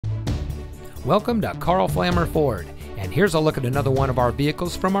Welcome to Karl Flammer Ford, and here's a look at another one of our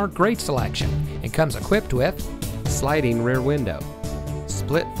vehicles from our great selection. It comes equipped with sliding rear window,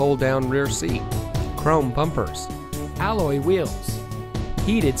 split fold-down rear seat, chrome bumpers, alloy wheels,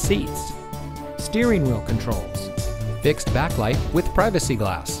 heated seats, steering wheel controls, fixed backlight with privacy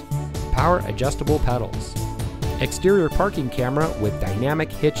glass, power adjustable pedals, exterior parking camera with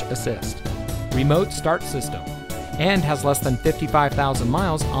dynamic hitch assist, remote start system, and has less than 55,000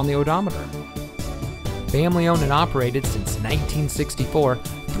 miles on the odometer. Family owned and operated since 1964,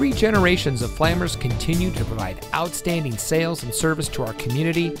 3 generations of Flammers continue to provide outstanding sales and service to our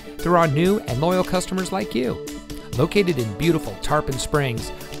community through our new and loyal customers like you. Located in beautiful Tarpon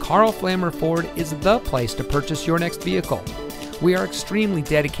Springs, Karl Flammer Ford is the place to purchase your next vehicle. We are extremely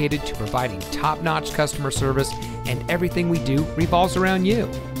dedicated to providing top-notch customer service, and everything we do revolves around you.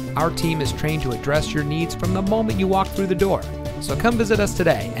 Our team is trained to address your needs from the moment you walk through the door. So come visit us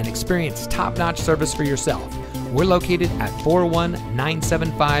today and experience top-notch service for yourself. We're located at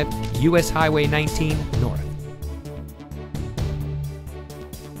 41975 US Highway 19 North.